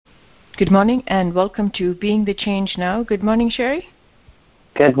Good morning and welcome to Being the Change Now. Good morning, Sherry.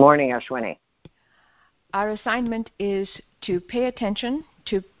 Good morning, Ashwini. Our assignment is to pay attention,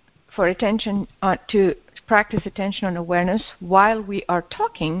 to practice attention on awareness while we are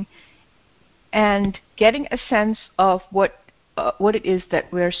talking and getting a sense of what it is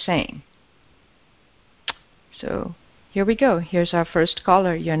that we're saying. So here we go. Here's our first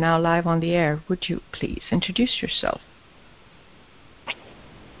caller. You're now live on the air. Would you please introduce yourself?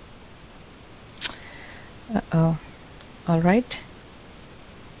 Uh-oh. All right.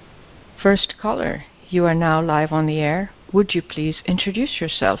 First caller, you are now live on the air. Would you please introduce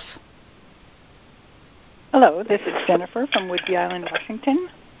yourself? Hello, this is Jennifer from Whidbey Island, Washington.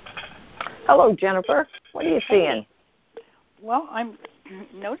 Hello, Jennifer. What are you seeing? Well, I'm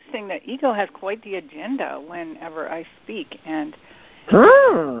noticing that ego has quite the agenda whenever I speak, and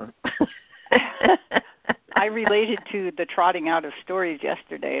I related to the trotting out of stories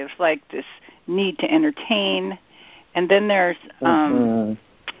yesterday. It's like this need to entertain, and then there's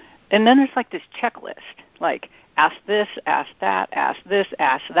like this checklist, like ask this, ask that, ask this,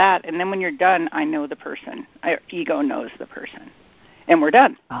 ask that, and then when you're done, I know the person. Ego knows the person, and we're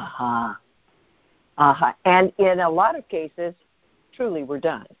done. And in a lot of cases, truly, we're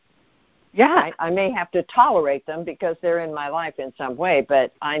done. Yeah. I may have to tolerate them because they're in my life in some way,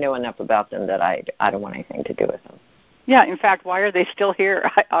 but I know enough about them that I don't want anything to do with them. Yeah, in fact, why are they still here?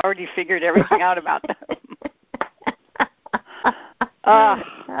 I already figured everything out about them.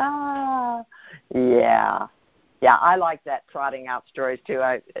 Yeah, I like that trotting out stories too.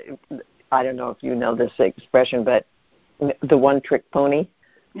 I don't know if you know this expression, but the one-trick pony.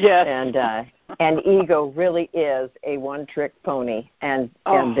 Yes. And ego really is a one-trick pony, and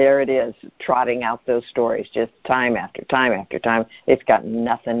there it is, trotting out those stories just time after time after time. It's got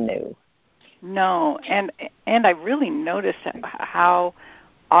nothing new. No, and I really notice how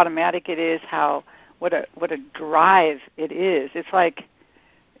automatic it is, what a drive it is. It's like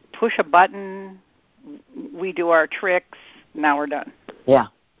push a button, we do our tricks, now we're done. Yeah.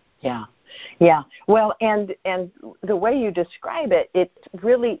 Well, and the way you describe it, it's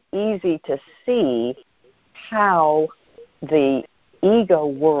really easy to see how the ego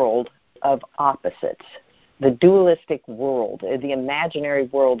world of opposites, the dualistic world, the imaginary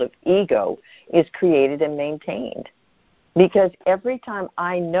world of ego, is created and maintained. Because every time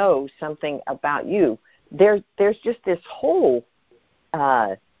I know something about you, there's just this whole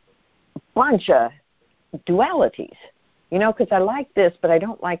bunch of dualities. Because I like this, but I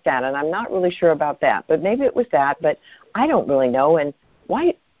don't like that, and I'm not really sure about that. But maybe it was that, but I don't really know. And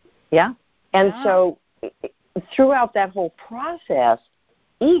why? Yeah. And so throughout that whole process,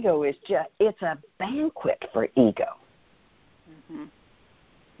 ego is it's a banquet for ego. Mm-hmm.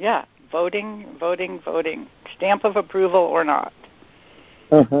 Yeah, voting, stamp of approval or not.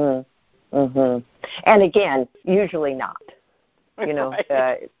 And again, usually not.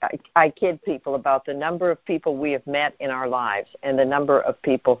 Right. I kid people about the number of people we have met in our lives and the number of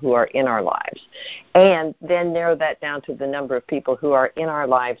people who are in our lives, and then narrow that down to the number of people who are in our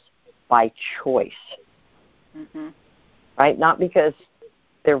lives by choice. Mm-hmm. Right? Not because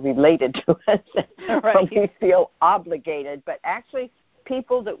they're related to us, right. But we feel obligated, but actually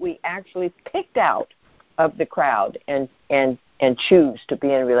people that we actually picked out of the crowd and choose to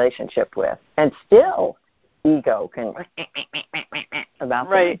be in a relationship with, and still ego can about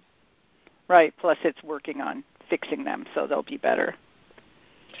right them. Right. Plus it's working on fixing them so they'll be better.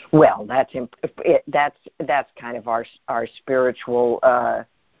 Well, that's kind of our spiritual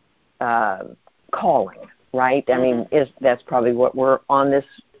calling, right? I mean, that's probably what we're on this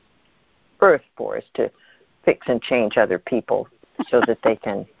earth for, is to fix and change other people so that they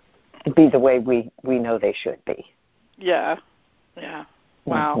can be the way we know they should be. Yeah.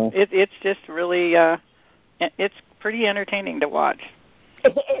 Wow. It's just really it's pretty entertaining to watch.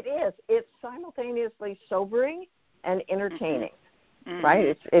 It is. It's simultaneously sobering and entertaining,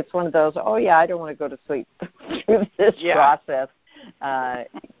 right? It's one of those, I don't want to go to sleep through this process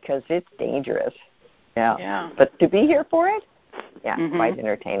because it's dangerous. Yeah. But to be here for it, quite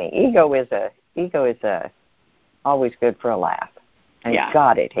entertaining. Ego is always good for a laugh. And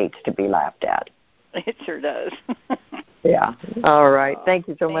God, it hates to be laughed at. It sure does. Yeah. All right. Thank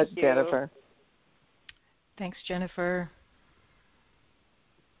you so much, Jennifer. Thanks, Jennifer.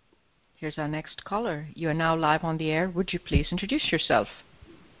 Here's our next caller. You are now live on the air. Would you please introduce yourself?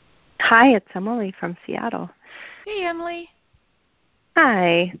 Hi, it's Emily from Seattle. Hey, Emily.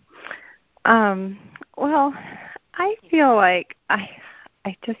 Hi. Well, I feel like I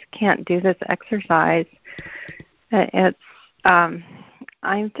just can't do this exercise. I'm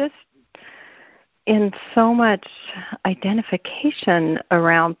just in so much identification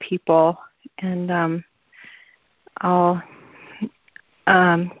around people, and I'll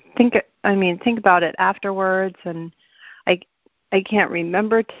think about it afterwards, and I can't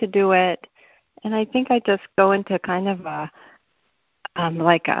remember to do it, and I think I just go into kind of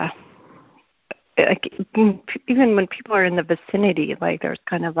even when people are in the vicinity, like there's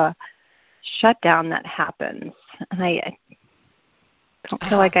kind of a shutdown that happens, and I don't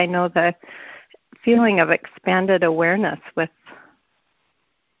feel like I know the feeling of expanded awareness with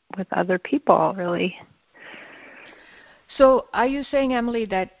other people, really. So are you saying, Emily,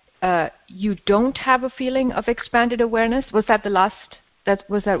 that you don't have a feeling of expanded awareness? Was that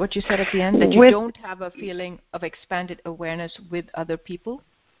was that what you said at the end? That you don't have a feeling of expanded awareness with other people?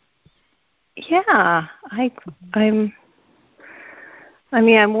 Yeah, I'm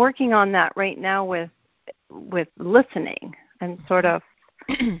working on that right now with listening and sort of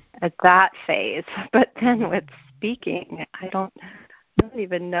at that phase. But then with speaking, I don't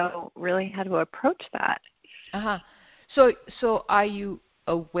even know really how to approach that. So are you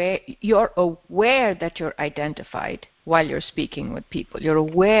aware? You're aware that you're identified while you're speaking with people. You're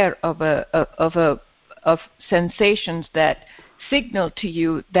aware of sensations that signal to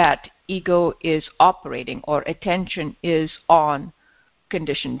you that ego is operating or attention is on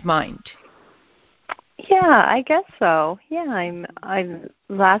conditioned mind. Yeah, I guess so. Yeah, I'm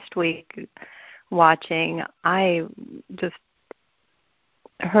last week watching, I just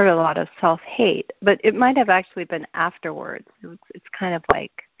heard a lot of self-hate, but it might have actually been afterwards. It's kind of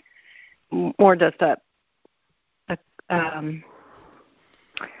like more just a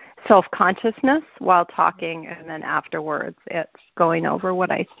self-consciousness while talking, and then afterwards it's going over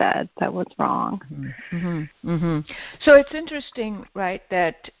what I said that was wrong. Mm-hmm. Mm-hmm. So it's interesting, right,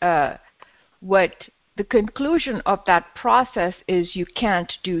 that what the conclusion of that process is you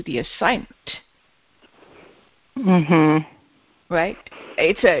can't do the assignment. Mm-hmm. Right?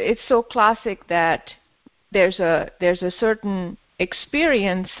 It's so classic that there's a certain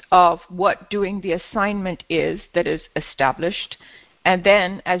experience of what doing the assignment is that is established, and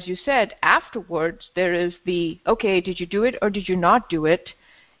then, as you said, afterwards there is the, okay, did you do it or did you not do it?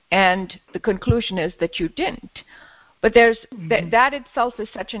 And the conclusion is that you didn't. But there's that itself is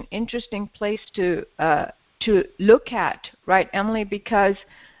such an interesting place to look at, right, Emily? Because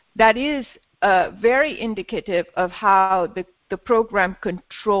that is very indicative of how the program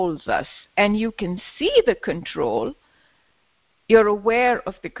controls us, and you can see the control. You're aware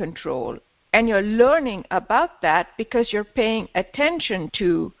of the control, and you're learning about that because you're paying attention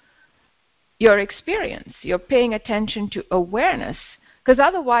to your experience. You're paying attention to awareness. Because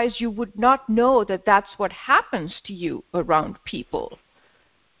otherwise you would not know that that's what happens to you around people.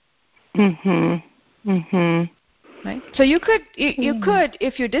 Mm-hmm. Mm-hmm. Right? So you could,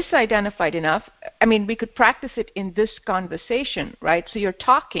 if you disidentified enough, I mean, we could practice it in this conversation, right? So you're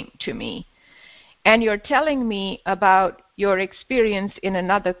talking to me, and you're telling me about your experience in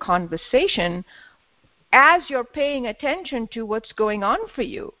another conversation as you're paying attention to what's going on for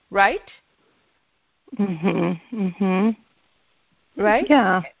you, right? Mm-hmm. Mm-hmm. Right?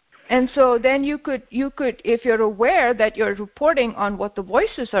 Yeah. And so then you could, if you're aware that you're reporting on what the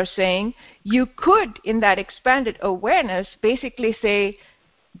voices are saying, you could, in that expanded awareness, basically say,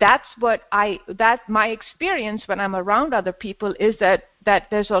 that's my experience when I'm around other people is that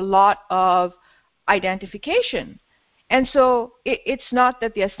there's a lot of identification. And so it's not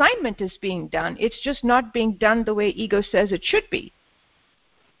that the assignment is being done, it's just not being done the way ego says it should be.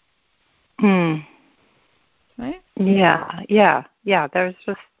 Mm. Right? Yeah. There's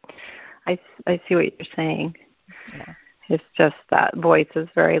just, I see what you're saying. Yeah. It's just that voice is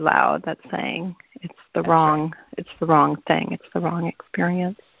very loud that's saying it's the wrong thing. It's the wrong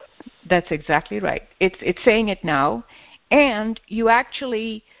experience. That's exactly right. It's saying it now, and you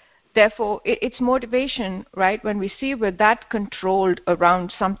actually, therefore, it's motivation, right? When we see we're that controlled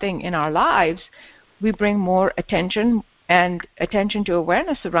around something in our lives, we bring more attention to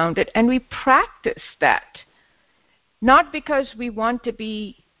awareness around it, and we practice that. Not because we want to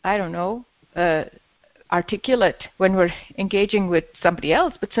be, I don't know, articulate when we're engaging with somebody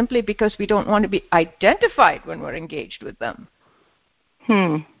else, but simply because we don't want to be identified when we're engaged with them.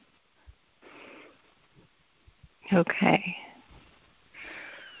 Okay.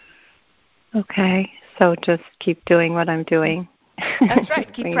 So just keep doing what I'm doing. That's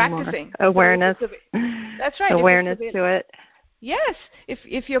right. Keep practicing. Awareness. That's right. Awareness to it. Yes.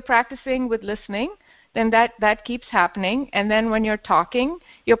 If you're practicing with listening, then that keeps happening. And then when you're talking,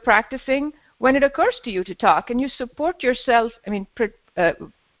 you're practicing when it occurs to you to talk, and you support yourself. I mean,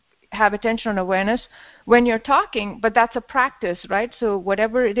 have attention and awareness when you're talking, but that's a practice, right? So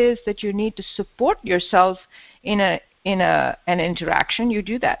whatever it is that you need to support yourself in an interaction, you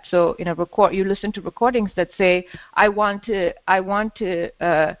do that. So you listen to recordings that say, I'm here, I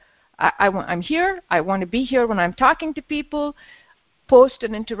want to be here when I'm talking to people. Post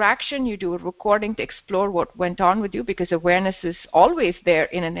an interaction, you do a recording to explore what went on with you, because awareness is always there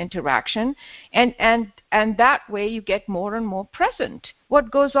in an interaction, and that way you get more and more present.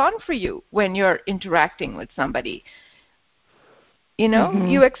 What goes on for you when you're interacting with somebody?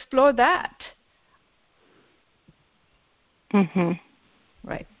 You explore that.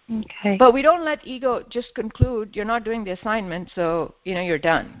 Right. Okay. But we don't let ego just conclude. You're not doing the assignment, so you're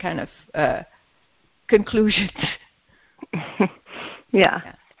done. Kind of conclusions. Yeah.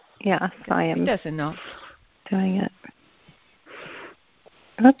 Yes, I am. It doesn't know. Doing it.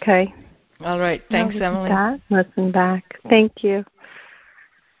 Okay. All right. Thanks, Emily. Listen back. Thank you.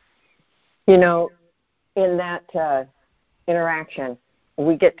 In that interaction,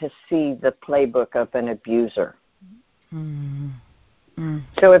 we get to see the playbook of an abuser.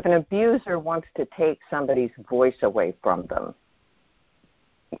 So if an abuser wants to take somebody's voice away from them,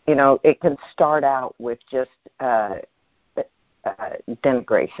 it can start out with just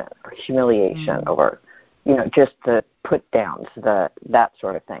denigration or humiliation or, just the put downs, that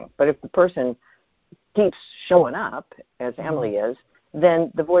sort of thing. But if the person keeps showing up, as Emily is,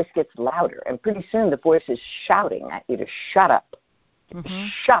 then the voice gets louder. And pretty soon the voice is shouting at you to shut up.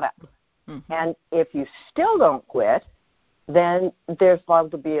 Shut up. And if you still don't quit, then there's liable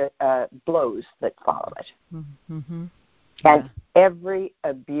to be blows that follow it. And every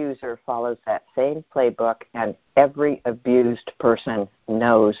abuser follows that same playbook, and every abused person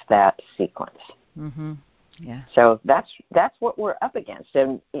knows that sequence. Yeah. So that's what we're up against.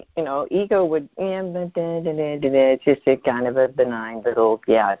 And, ego would, it's just a kind of a benign little,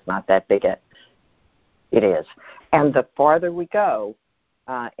 it's not that big. It is. And the farther we go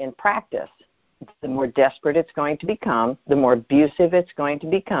in practice, the more desperate it's going to become, the more abusive it's going to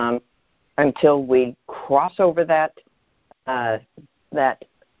become, until we cross over that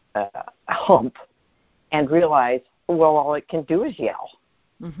hump and realize, well, all it can do is yell.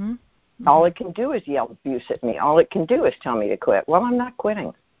 All it can do is yell abuse at me. All it can do is tell me to quit. Well, I'm not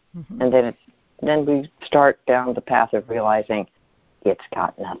quitting. And then we start down the path of realizing it's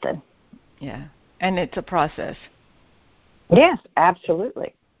got nothing. Yeah, and it's a process. Yes,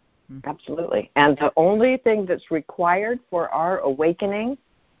 absolutely. Absolutely. And the only thing that's required for our awakening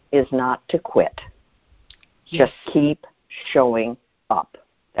is not to quit. Just keep showing up.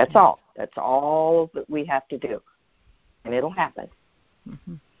 That's all. That's all that we have to do. And it'll happen.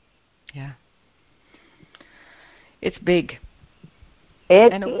 Yeah. It's big.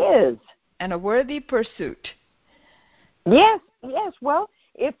 It is. And a worthy pursuit. Yes. Well,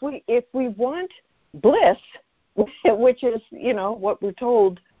 if we want bliss, which is, what we're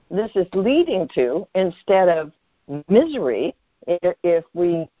told this is leading to, instead of misery, if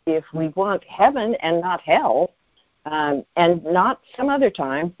we want heaven and not hell, and not some other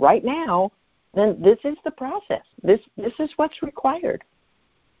time, right now, then this is the process. This is what's required.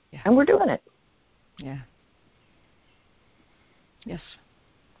 Yeah. And we're doing it. Yeah. Yes.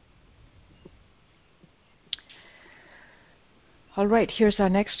 All right, here's our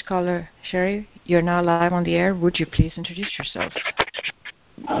next caller. Sherry, you're now live on the air. Would you please introduce yourself?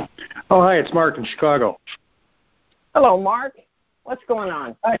 Oh, hi, it's Mark in Chicago. Hello, Mark. What's going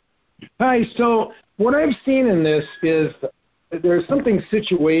on? Hi. So what I've seen in this is there's something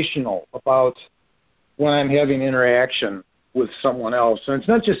situational about when I'm having interaction with someone else. And it's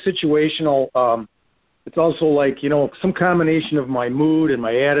not just situational. It's also like, some combination of my mood and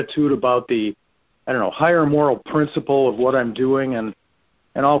my attitude about the, higher moral principle of what I'm doing and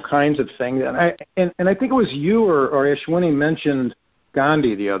all kinds of things. And I think it was you or Ashwini mentioned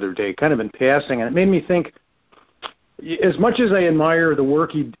Gandhi the other day, kind of in passing, and it made me think, as much as I admire the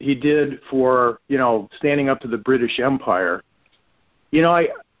work he did for, standing up to the British Empire,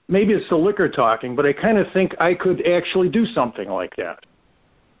 maybe it's the liquor talking, but I kind of think I could actually do something like that.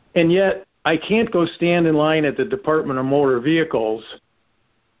 And yet I can't go stand in line at the Department of Motor Vehicles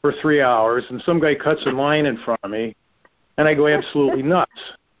for 3 hours, and some guy cuts a line in front of me, and I go absolutely nuts.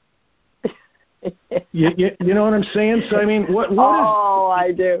 You know what I'm saying? So, I mean, what Oh,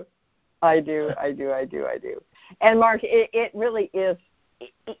 I do. And, Mark, it really is,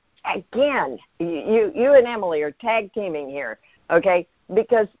 again, you and Emily are tag teaming here, okay?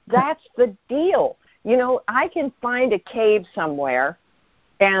 Because that's the deal. I can find a cave somewhere,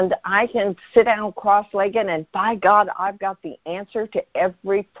 and I can sit down cross-legged, and by God, I've got the answer to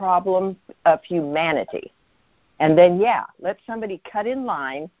every problem of humanity. And then, let somebody cut in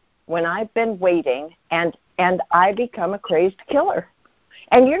line when I've been waiting and I become a crazed killer.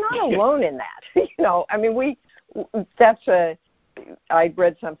 And you're not alone in that. I mean, I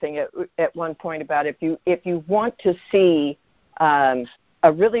read something at one point about if you want to see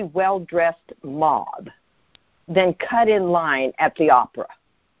a really well-dressed mob, then cut in line at the opera.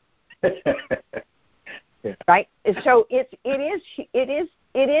 Right? So it is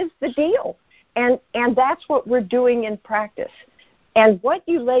the deal. And that's what we're doing in practice. And what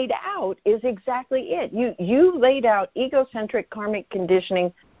you laid out is exactly it. You laid out egocentric karmic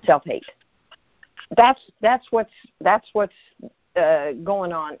conditioning, self-hate. That's what's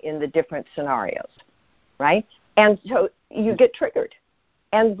going on in the different scenarios, right? And so you get triggered.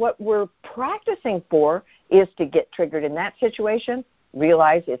 And what we're practicing for is to get triggered in that situation,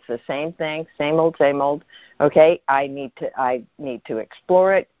 realize it's the same thing, same old. Okay, I need to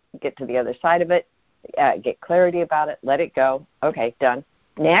explore it, get to the other side of it, get clarity about it, let it go. Okay, done.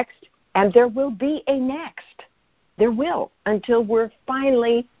 Next. And there will be a next. There will, until we're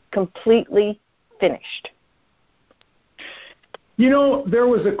finally completely finished. There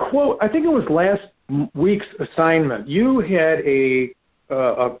was a quote, I think it was last week's assignment. You had a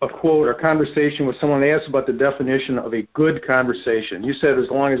quote or conversation with someone. They asked about the definition of a good conversation. You said as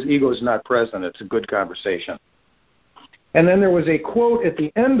long as ego is not present, it's a good conversation. And then there was a quote at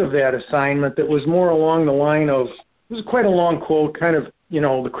the end of that assignment that was more along the line of, it was quite a long quote, kind of,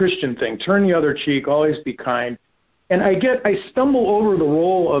 the Christian thing, turn the other cheek, always be kind. And I stumble over the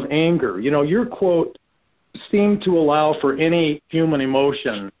role of anger. Your quote seemed to allow for any human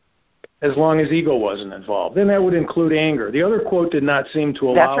emotion as long as ego wasn't involved. Then that would include anger. The other quote did not seem to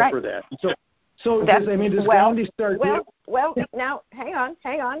allow for that. So does Gandhi start... Well, now, hang on.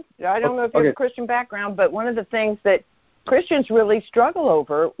 I don't know if you have a Christian background, but one of the things that Christians really struggle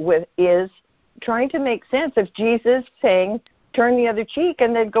over with is trying to make sense of Jesus saying, turn the other cheek,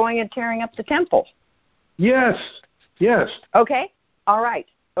 and then going and tearing up the temple. Yes. Okay, all right.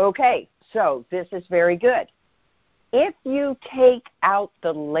 Okay, so this is very good. If you take out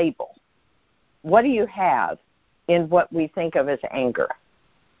the label, what do you have in what we think of as anger?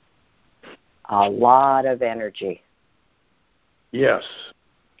 A lot of energy. Yes.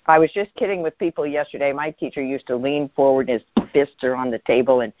 I was just kidding with people yesterday. My teacher used to lean forward, and his fists are on the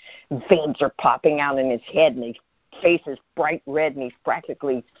table, and veins are popping out in his head, and his face is bright red, and he's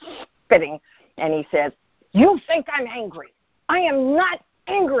practically spitting. And he says, "You think I'm angry. I am not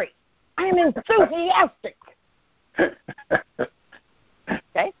angry. I am enthusiastic."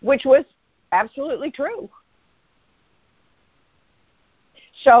 Okay, which was absolutely true.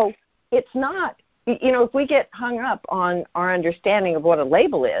 So it's not, if we get hung up on our understanding of what a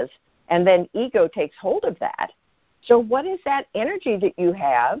label is, and then ego takes hold of that, so what is that energy that you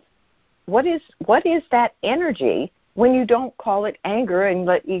have? What is that energy when you don't call it anger and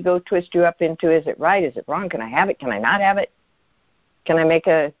let ego twist you up into, is it right, is it wrong, can I have it, can I not have it? Can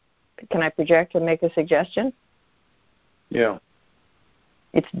I project and make a suggestion? Yeah.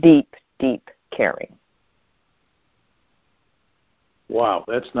 It's deep, deep caring. Wow,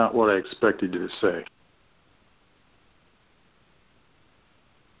 that's not what I expected you to say.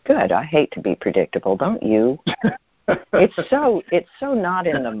 Good. I hate to be predictable, don't you? It's so not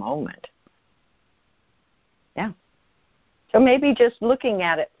in the moment. Yeah. So maybe just looking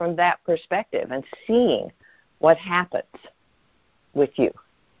at it from that perspective and seeing what happens with you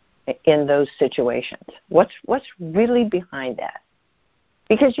in those situations. What's really behind that?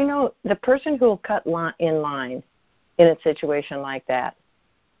 Because, the person who will cut in line in a situation like that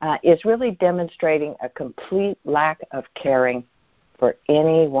is really demonstrating a complete lack of caring for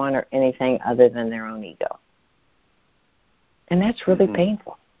anyone or anything other than their own ego. And that's really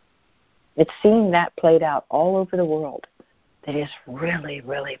painful. It's seeing that played out all over the world that is really,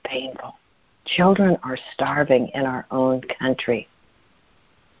 really painful. Children are starving in our own country.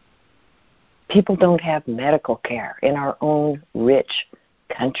 People don't have medical care in our own rich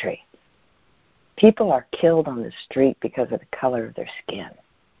country. People are killed on the street because of the color of their skin.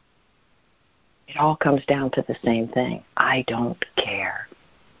 It all comes down to the same thing. I don't care.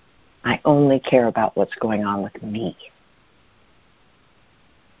 I only care about what's going on with me.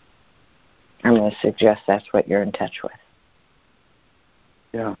 I'm going to suggest that's what you're in touch with.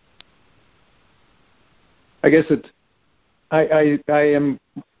 Yeah. I guess I am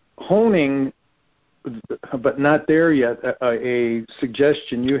honing, but not there yet, a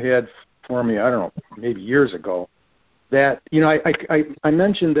suggestion you had for me, I don't know, maybe years ago, that, I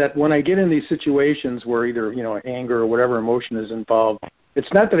mentioned that when I get in these situations where either, anger or whatever emotion is involved,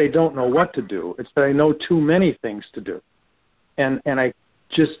 it's not that I don't know what to do, it's that I know too many things to do. And I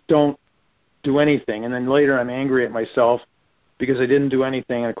just don't do anything. And then later I'm angry at myself because I didn't do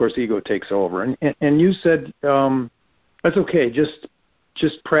anything, and of course ego takes over. And you said that's okay.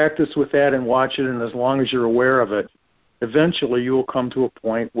 Just practice with that and watch it, and as long as you're aware of it, eventually you will come to a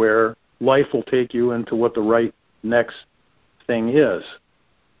point where life will take you into what the right next thing is.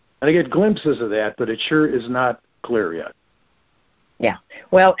 And I get glimpses of that, but it sure is not clear yet. Yeah.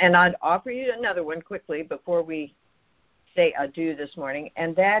 Well, and I'd offer you another one quickly before we say adieu this morning,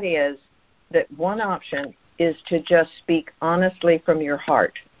 and that is that one option is to just speak honestly from your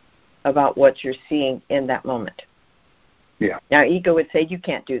heart about what you're seeing in that moment. Yeah. Now, ego would say you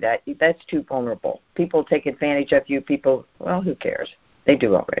can't do that. That's too vulnerable. People take advantage of you. People, well, who cares? They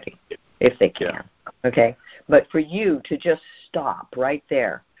do already, if they can. Yeah. Okay? But for you to just stop right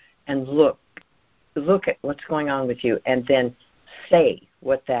there and look at what's going on with you, and then say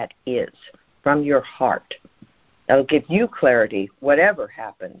what that is from your heart. That'll give you clarity, whatever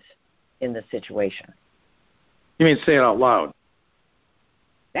happens in the situation. You mean say it out loud?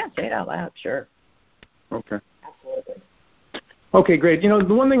 Yeah, say it out loud, sure. Okay. Absolutely. Okay, great. The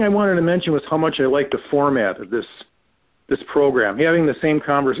one thing I wanted to mention was how much I like the format of this program. Having the same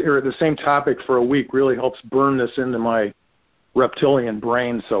the same topic for a week really helps burn this into my reptilian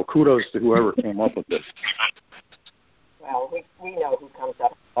brain, so kudos to whoever came up with this. Well, we know who comes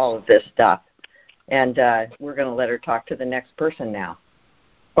up with all of this stuff, and we're going to let her talk to the next person now.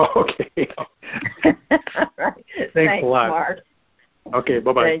 Okay. Right. Thanks a lot. Mark. Okay,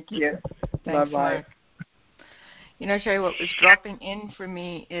 bye-bye. Thank you. Thanks, bye-bye. Mark. Sherry, what was dropping in for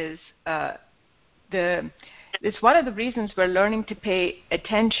me is it's one of the reasons we're learning to pay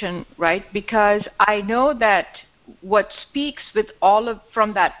attention, right? Because I know that what speaks with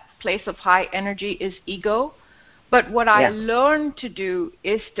from that place of high energy is ego, but what I learned to do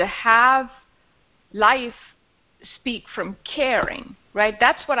is to have life speak from caring, right?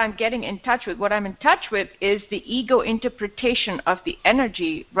 That's what I'm getting in touch with. What I'm in touch with is the ego interpretation of the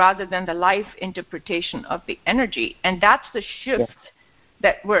energy rather than the life interpretation of the energy. And that's the shift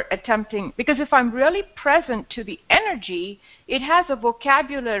that we're attempting. Because if I'm really present to the energy, it has a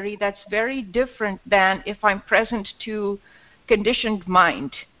vocabulary that's very different than if I'm present to conditioned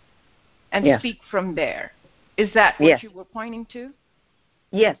mind and speak from there. Is that what you were pointing to?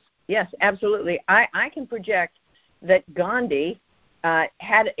 Yes, absolutely. I can project that Gandhi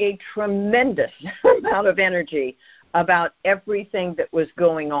had a tremendous amount of energy about everything that was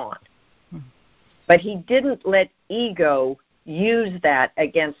going on. But he didn't let ego use that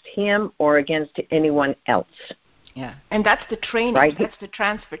against him or against anyone else. Yeah, and that's the training. Right? That's the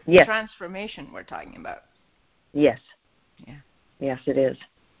transformation we're talking about. Yes. Yeah. Yes, it is.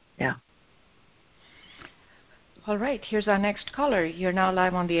 Yeah. All right, here's our next caller. You're now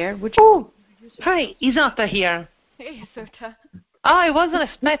live on the air. Hi, Isota here. Hey, Isota. I wasn't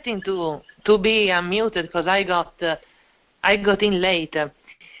expecting to be unmuted because I got in late.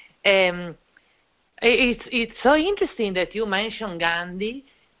 It's so interesting that you mentioned Gandhi,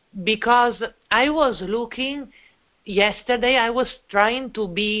 because I was looking yesterday. I was trying to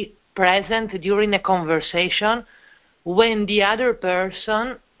be present during a conversation when the other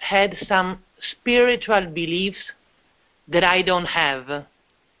person had some spiritual beliefs that I don't have.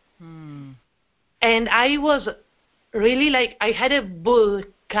 And I was really I had a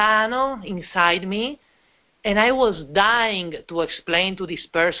volcano inside me, and I was dying to explain to this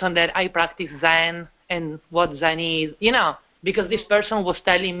person that I practice Zen and what Zen is, because this person was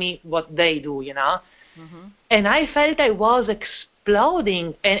telling me what they do, And I felt I was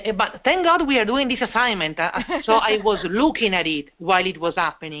exploding. But thank God we are doing this assignment. So I was looking at it while it was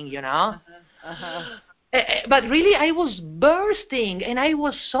happening, But really I was bursting, and I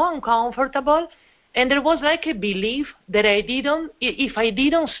was so uncomfortable. And there was a belief that if I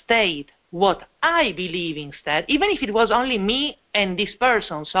didn't state what I believe instead, even if it was only me and this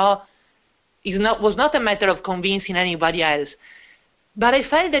person, so it was not a matter of convincing anybody else. But I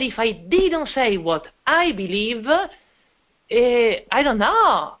felt that if I didn't say what I believe, I don't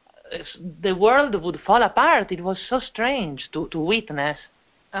know, the world would fall apart. It was so strange to witness.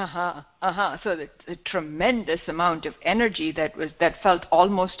 So the tremendous amount of energy that felt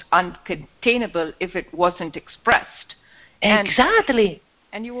almost uncontainable if it wasn't expressed. Exactly.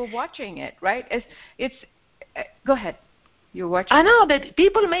 And you were watching it, right? It's go ahead. You were watching. I know that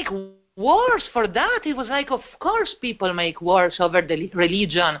people make wars for that. It was of course people make wars over the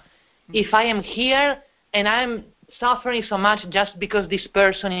religion. If I am here and I'm suffering so much just because this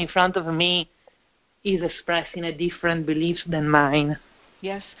person in front of me is expressing a different beliefs than mine.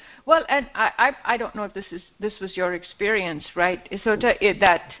 Yes. Well, and I don't know if this was your experience, right? So that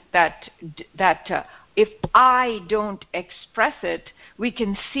if I don't express it, we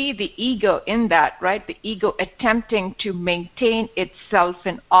can see the ego in that, right? The ego attempting to maintain itself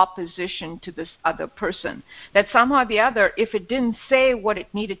in opposition to this other person. That somehow or the other, if it didn't say what it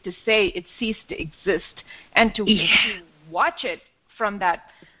needed to say, it ceased to exist. And to watch it from that,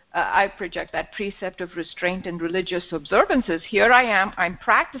 I project that precept of restraint and religious observances. Here I am, I'm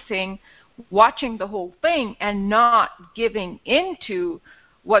practicing, watching the whole thing and not giving into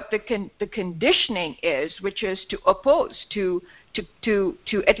what the conditioning is, which is to oppose, to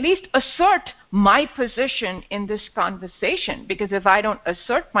at least assert my position in this conversation. Because if I don't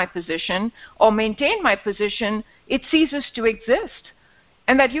assert my position or maintain my position, it ceases to exist.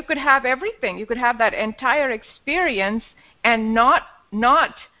 And that you could have everything. You could have that entire experience and not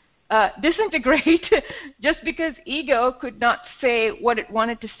disintegrate just because ego could not say what it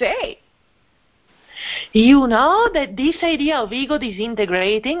wanted to say. You know that this idea of ego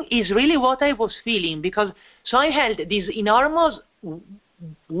disintegrating is really what I was feeling, because so I held these enormous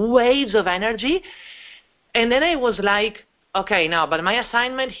waves of energy, and then I was like, okay, no, but my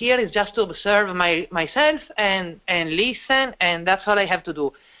assignment here is just to observe myself and listen, and that's all I have to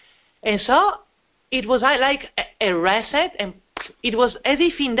do. And so it was like a reset, and it was as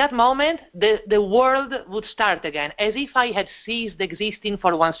if in that moment the world would start again, as if I had ceased existing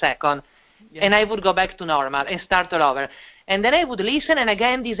for 1 second. Yeah. And I would go back to normal and start all over. And then I would listen, and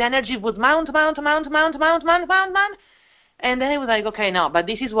again, this energy would mount. And then I was like, okay, no, but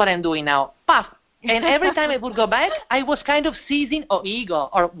this is what I'm doing now. Puff. And every time I would go back, I was kind of ceasing, or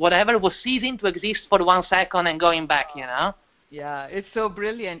ego, or whatever was ceasing to exist for 1 second and going back, you know? Yeah, it's so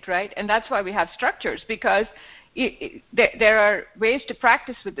brilliant, right? And that's why we have structures, because there are ways to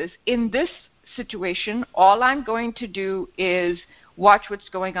practice with this. In this situation, all I'm going to do is watch what's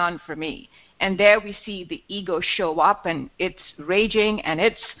going on for me. And there we see the ego show up, and it's raging and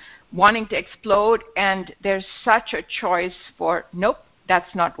it's wanting to explode, and there's such a choice for, nope,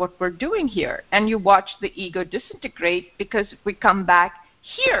 that's not what we're doing here. And you watch the ego disintegrate, because we come back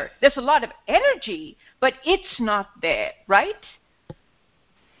here. There's a lot of energy, but it's not there, right?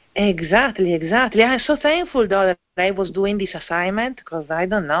 Exactly. I'm so thankful, though, that I was doing this assignment, because I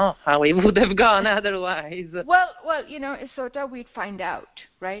don't know how it would have gone otherwise. Well, Isota, we'd find out,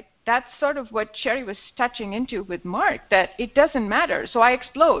 right? That's sort of what Sherry was touching into with Mark, that it doesn't matter. So I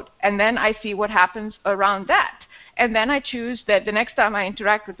explode, and then I see what happens around that. And then I choose that the next time I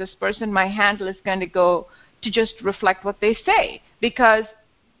interact with this person, my handle is going to go to just reflect what they say, because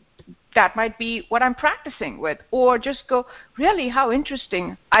that might be what I'm practicing with. Or just go, really, how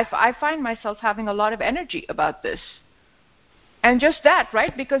interesting. I find myself having a lot of energy about this. And just that,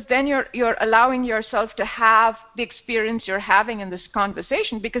 right? Because then you're allowing yourself to have the experience you're having in this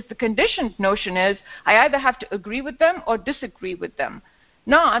conversation, because the conditioned notion is I either have to agree with them or disagree with them.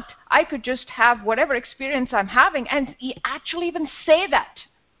 Not, I could just have whatever experience I'm having and actually even say that.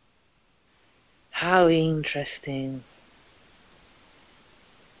 How interesting.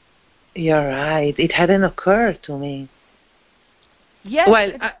 You're right. It hadn't occurred to me. Yes.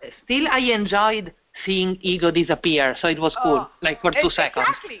 Well, still I enjoyed seeing ego disappear, so it was cool, like for 2 seconds.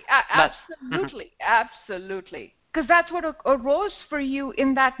 Exactly. Absolutely. Because that's what arose for you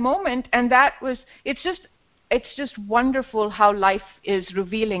in that moment, and it's just wonderful how life is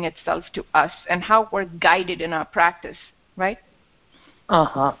revealing itself to us and how we're guided in our practice, right?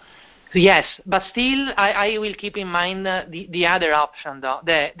 Uh-huh. Yes, but still, I will keep in mind the other option, though,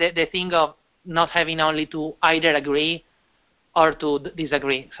 the thing of not having only to either agree or to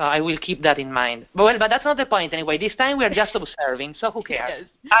disagree. So I will keep that in mind. But that's not the point anyway. This time we are just observing, so who cares?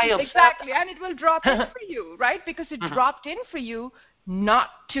 Yes, exactly, and it will drop in for you, right? Because it dropped in for you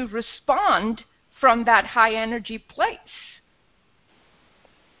not to respond from that high energy place,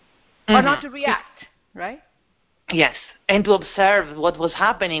 or not to react, right? Yes, and to observe what was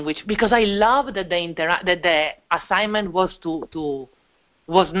happening, because I love that the assignment was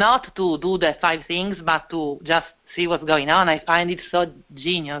was not to do the 5 things, but to just see what's going on. I find it so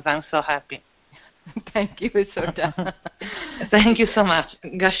genius. I'm so happy. Thank you, Isota. Thank you so much.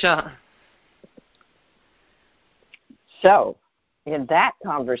 Gasha. So, in that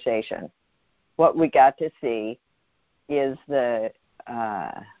conversation, what we got to see is when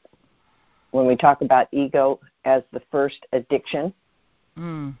we talk about ego as the first addiction,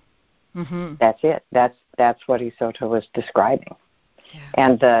 that's it. That's what Isota was describing.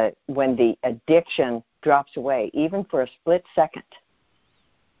 Yeah. And when the addiction drops away, even for a split second,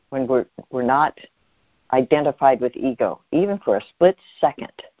 when we're not identified with ego, even for a split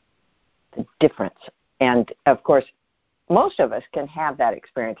second, the difference. And of course, most of us can have that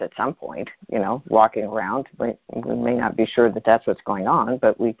experience at some point, walking around. We may not be sure that that's what's going on,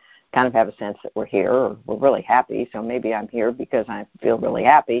 but we kind of have a sense that we're here, or we're really happy, so maybe I'm here because I feel really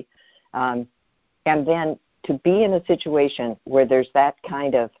happy. And then to be in a situation where there's that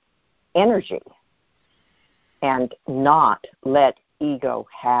kind of energy and not let ego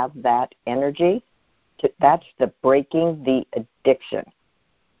have that energy, that's the breaking the addiction,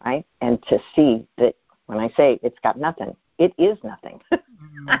 right? And to see that when I say it's got nothing, it is nothing,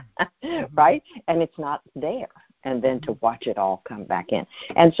 right? And it's not there. And then to watch it all come back in.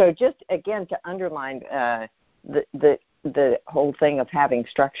 And so just, again, to underline the whole thing of having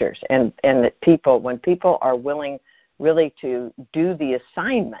structures and that when people are willing really to do the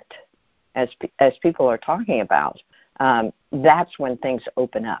assignment, as people are talking about, that's when things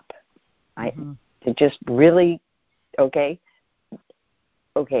open up, right? Mm-hmm. To just really, okay,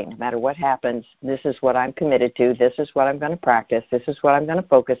 no matter what happens, this is what I'm committed to. This is what I'm going to practice. This is what I'm going to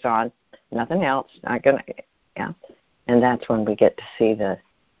focus on. Nothing else. Not going to, yeah. And that's when we get to see the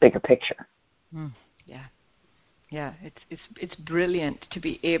bigger picture. Yeah. It's brilliant to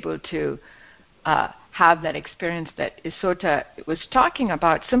be able to have that experience that Isota was talking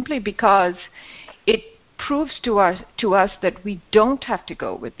about, simply because it proves to us that we don't have to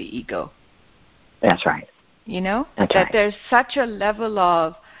go with the ego. That's right. That's right. There's such a level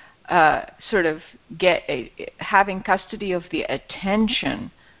of having custody of the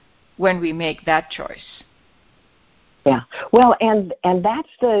attention when we make that choice. Yeah. Well, and that's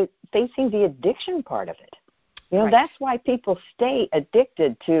facing the addiction part of it. Right. That's why people stay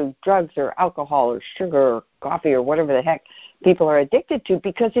addicted to drugs or alcohol or sugar or coffee or whatever the heck people are addicted to,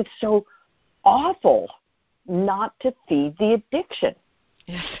 because it's so awful not to feed the addiction.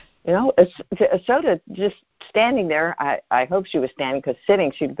 Yes. Isota just standing there, I hope she was standing, because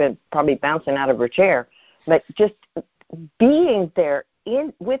sitting she'd been probably bouncing out of her chair, but just being there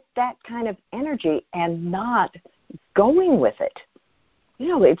with that kind of energy and not going with it.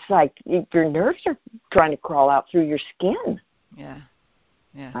 It's like your nerves are trying to crawl out through your skin. Yeah.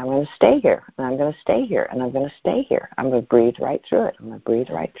 I'm going to stay here, and I'm going to stay here, and I'm going to stay here. I'm going to breathe right through it.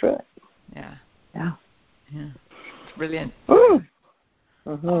 Yeah. It's brilliant.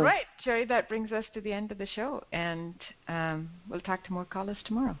 Mm-hmm. All right, Jerry, that brings us to the end of the show, and we'll talk to more callers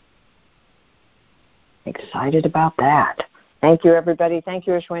tomorrow. Excited about that. Thank you, everybody. Thank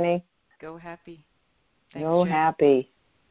you, Ashwini. Go happy. Thanks, Jerry. Happy.